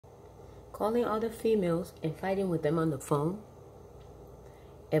calling other females and fighting with them on the phone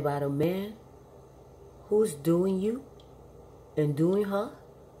about a man who's doing you and doing her,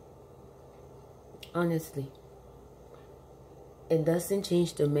 honestly, it doesn't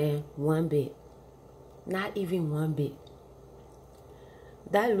change the man one bit. Not even one bit.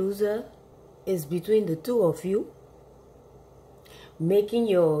 That loser is between the two of you, making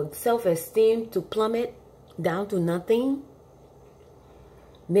your self-esteem to plummet down to nothing,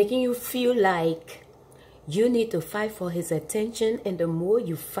 making you feel like you need to fight for his attention, and the more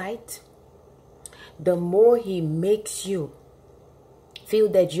you fight, the more he makes you feel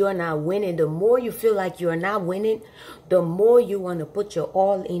that you are not winning. The more you feel like you are not winning, the more you want to put your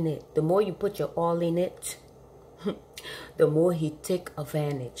all in it. The more you put your all in it, the more he take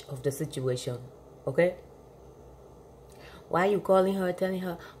advantage of the situation. Okay? Why are you calling her, telling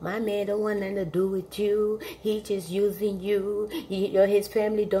her, my man don't want nothing to do with you. He just using you. His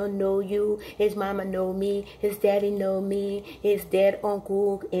family don't know you. His mama know me. His daddy know me. His dead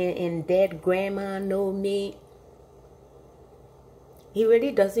uncle and dead grandma know me. He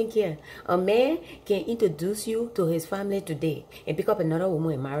really doesn't care. A man can introduce you to his family today and pick up another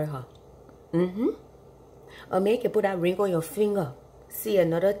woman and marry her. A man can put that ring on your finger, see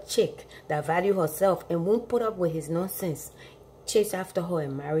another chick that value herself and won't put up with his nonsense, chase after her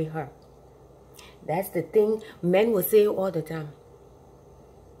and marry her. That's the thing men will say all the time.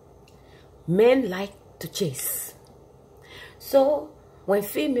 Men like to chase. So when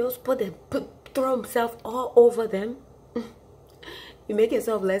females throw themselves all over them, you make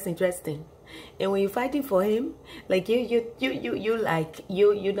yourself less interesting. And when you're fighting for him, like you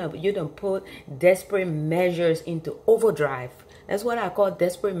don't put desperate measures into overdrive. That's what I call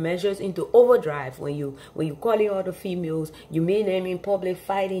desperate measures into overdrive. When you calling all the females, you meet them in public,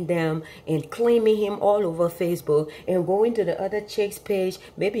 fighting them and claiming him all over Facebook, and going to the other chick's page.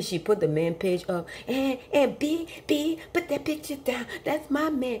 Maybe she put the man page up and B, put that picture down. That's my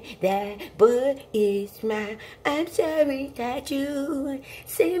man. That boy is mine. I'm sorry that you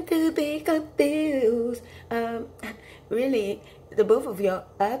seem to be confused. Really, the both of y'all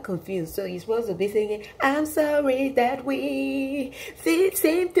are confused. So you're supposed to be singing, I'm sorry that we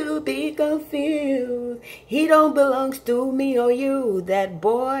seem to be confused. He don't belong to me or you. That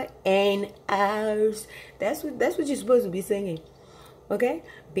boy ain't ours. That's what you're supposed to be singing. Okay?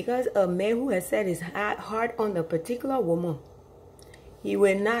 Because a man who has set his heart on a particular woman, he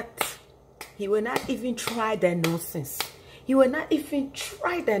will not even try that nonsense. He will not even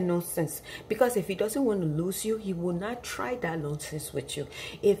try that nonsense. Because if he doesn't want to lose you, he will not try that nonsense with you.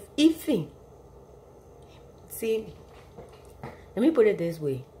 See, let me put it this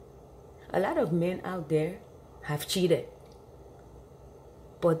way. A lot of men out there have cheated.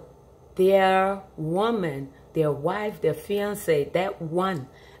 But their woman, their wife, their fiance, that one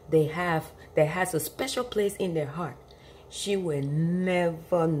they have that has a special place in their heart, she will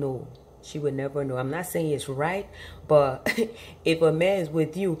never know. She would never know. I'm not saying it's right, but if a man is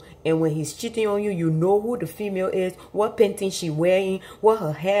with you and when he's cheating on you, you know who the female is, what painting she wearing, what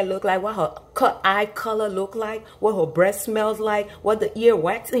her hair look like, what her eye color look like, what her breath smells like, what the ear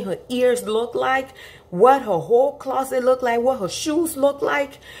wax in her ears look like, what her whole closet look like, what her shoes look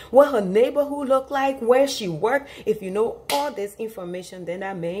like, what her neighborhood look like, where she work. If you know all this information, then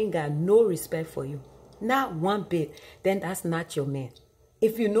that man ain't got no respect for you. Not one bit. Then that's not your man.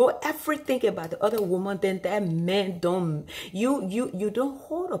 If you know everything about the other woman, then that man don't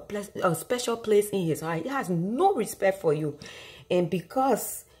hold a special place in his heart. He has no respect for you. And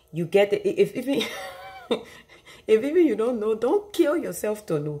because you get it, if even you don't know, don't kill yourself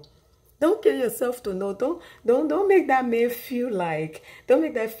to know. Don't kill yourself to know. Don't make that man feel like,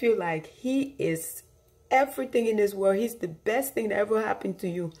 he is everything in this world. He's the best thing that ever happened to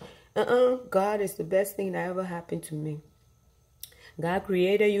you. God is the best thing that ever happened to me. God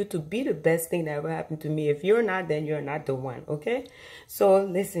created you to be the best thing that ever happened to me. If you're not, then you're not the one, okay? So,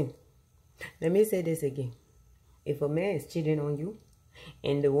 listen. Let me say this again. If a man is cheating on you,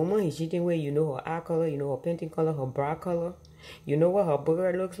 and the woman he's cheating with, you know her eye color, you know her painting color, her bra color, you know what her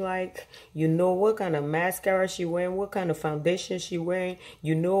booger looks like, you know what kind of mascara she wearing, what kind of foundation she wearing,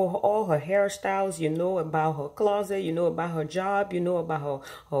 you know all her hairstyles, you know about her closet, you know about her job, you know about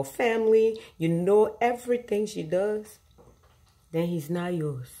her family, you know everything she does, then he's not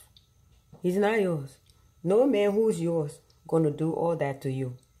yours. He's not yours. No man who's yours gonna do all that to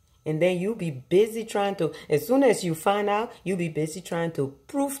you. And then you be busy trying to, as soon as you find out, you be busy trying to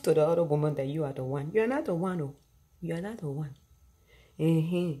prove to the other woman that you are the one. You're not the one, oh. You're not the one.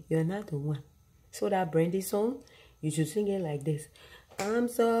 You're not the one. So that Brandy song, you should sing it like this. I'm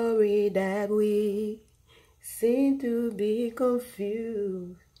sorry that we seem to be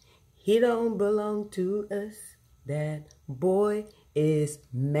confused. He don't belong to us. That boy is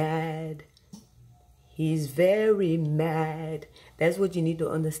mad. He's very mad. That's what you need to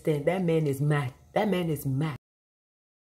understand. That man is mad. That man is mad.